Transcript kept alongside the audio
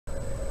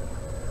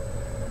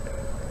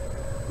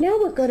Now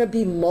we're going to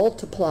be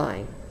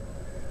multiplying.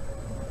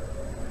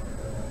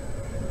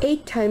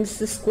 8 times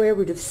the square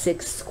root of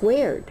 6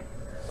 squared.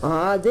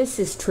 This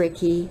is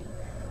tricky.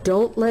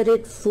 Don't let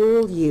it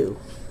fool you.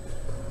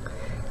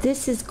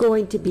 This is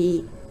going to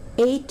be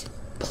 8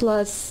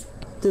 plus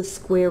the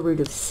square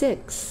root of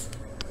 6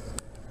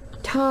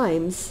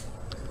 times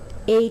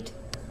 8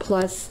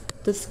 plus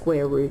the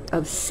square root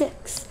of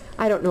 6.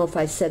 I don't know if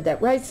I said that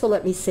right, so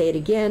let me say it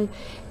again.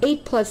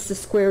 8 plus the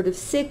square root of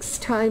 6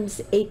 times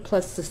 8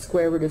 plus the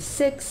square root of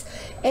 6,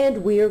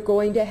 and we are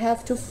going to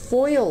have to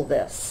FOIL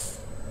this.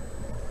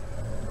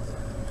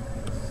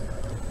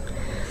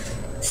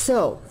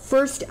 So,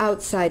 first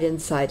outside,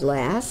 inside,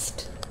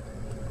 last.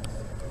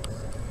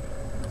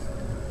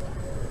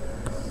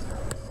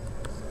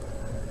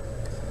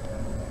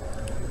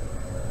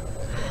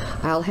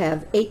 I'll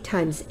have 8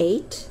 times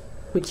 8,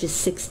 which is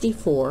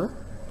 64,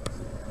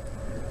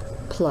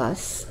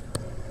 plus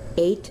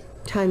 8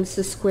 times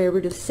the square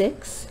root of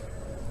 6,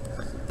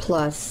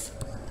 plus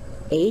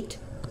 8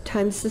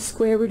 times the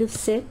square root of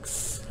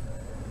 6,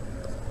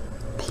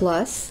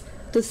 plus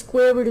the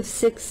square root of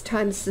 6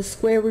 times the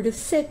square root of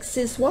 6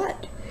 is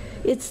what?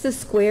 It's the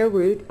square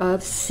root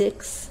of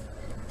 6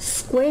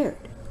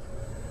 squared.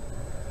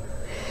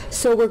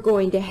 So we're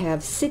going to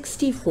have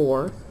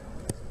 64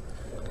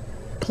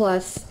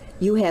 plus,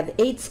 you have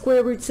 8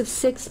 square roots of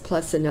 6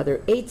 plus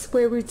another 8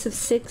 square roots of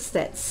 6,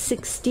 that's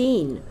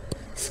 16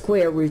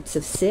 square roots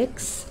of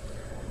 6,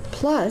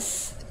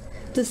 plus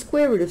the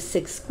square root of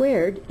 6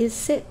 squared is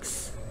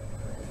 6.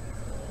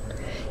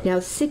 Now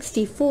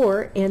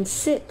 64 and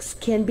 6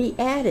 can be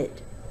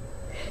added.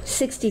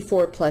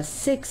 64 plus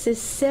 6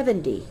 is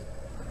 70.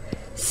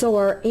 So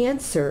our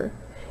answer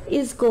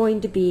is going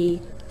to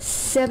be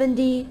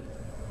 70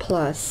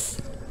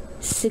 plus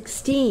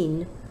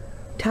 16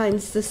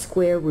 times the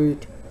square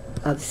root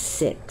of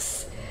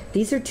 6.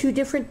 These are two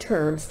different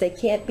terms. They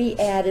can't be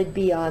added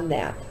beyond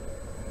that.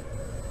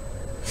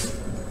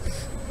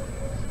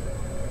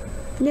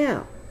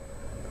 Now,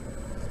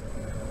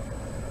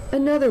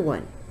 another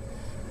one.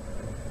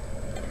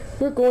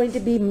 We're going to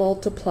be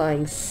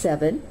multiplying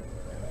 7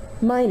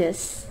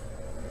 minus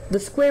the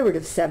square root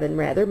of 7,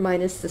 rather,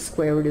 minus the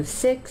square root of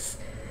 6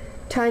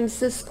 times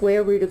the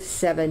square root of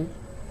 7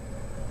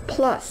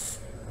 plus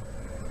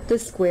the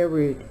square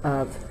root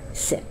of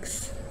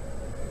 6.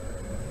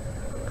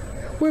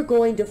 We're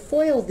going to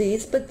FOIL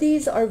these, but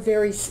these are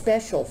very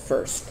special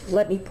first.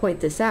 Let me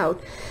point this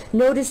out.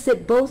 Notice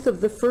that both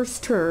of the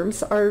first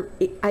terms are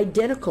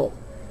identical.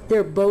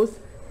 They're both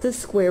the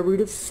square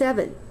root of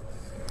 7.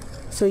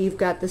 So you've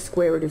got the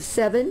square root of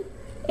 7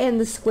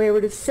 and the square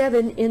root of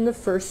 7 in the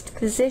first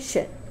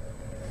position.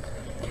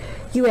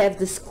 You have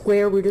the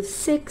square root of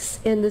 6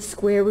 and the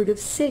square root of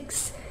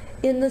 6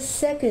 in the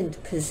second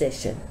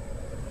position.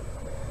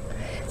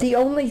 The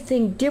only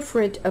thing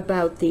different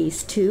about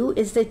these two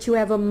is that you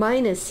have a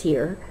minus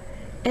here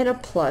and a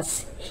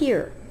plus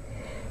here.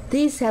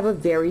 These have a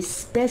very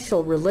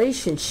special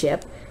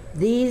relationship.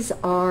 These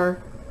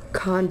are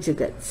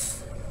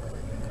conjugates.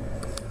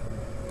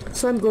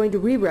 So I'm going to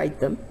rewrite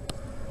them.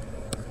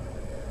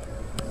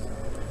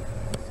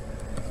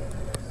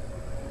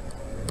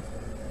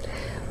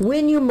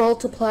 When you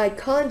multiply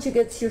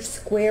conjugates, your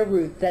square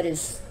root, that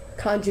is,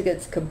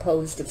 conjugates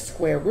composed of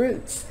square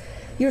roots,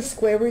 your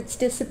square roots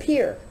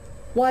disappear.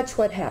 Watch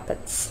what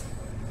happens.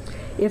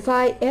 If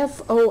I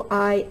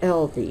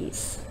FOIL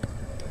these,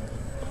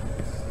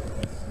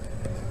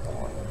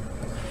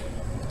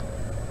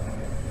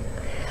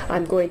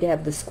 I'm going to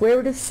have the square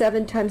root of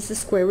 7 times the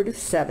square root of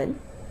 7,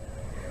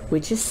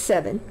 which is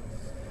 7.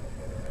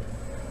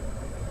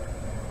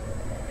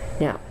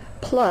 Now,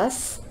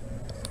 plus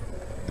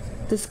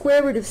the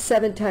square root of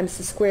 7 times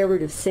the square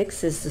root of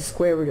 6 is the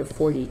square root of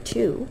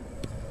 42,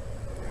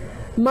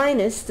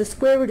 minus the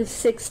square root of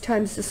 6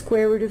 times the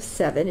square root of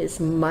 7 is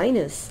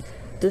minus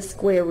the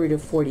square root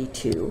of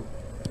 42.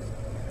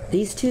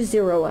 These two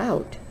zero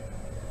out.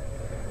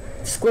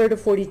 The square root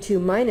of 42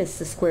 minus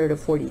the square root of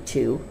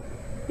 42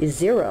 is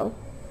 0.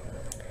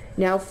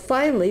 Now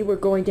finally we're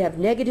going to have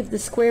negative the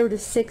square root of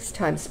 6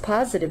 times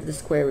positive the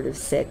square root of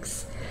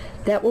 6.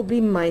 That will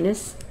be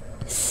minus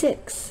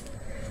 6.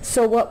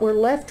 So what we're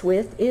left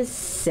with is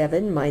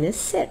 7 minus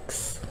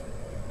 6.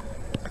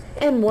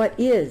 And what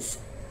is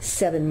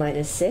 7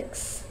 minus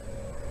 6?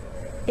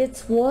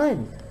 It's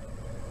 1.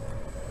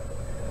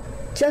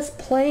 Just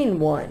plain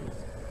 1.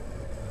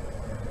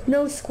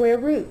 No square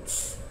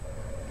roots.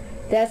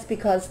 That's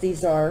because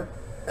these are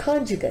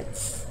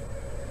conjugates.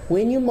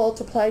 When you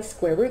multiply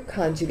square root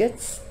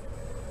conjugates,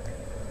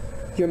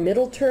 your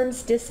middle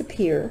terms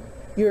disappear,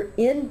 your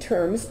end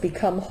terms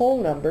become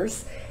whole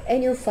numbers,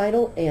 and your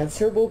final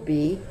answer will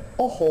be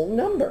a whole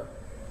number.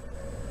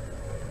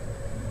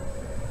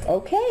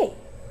 Okay.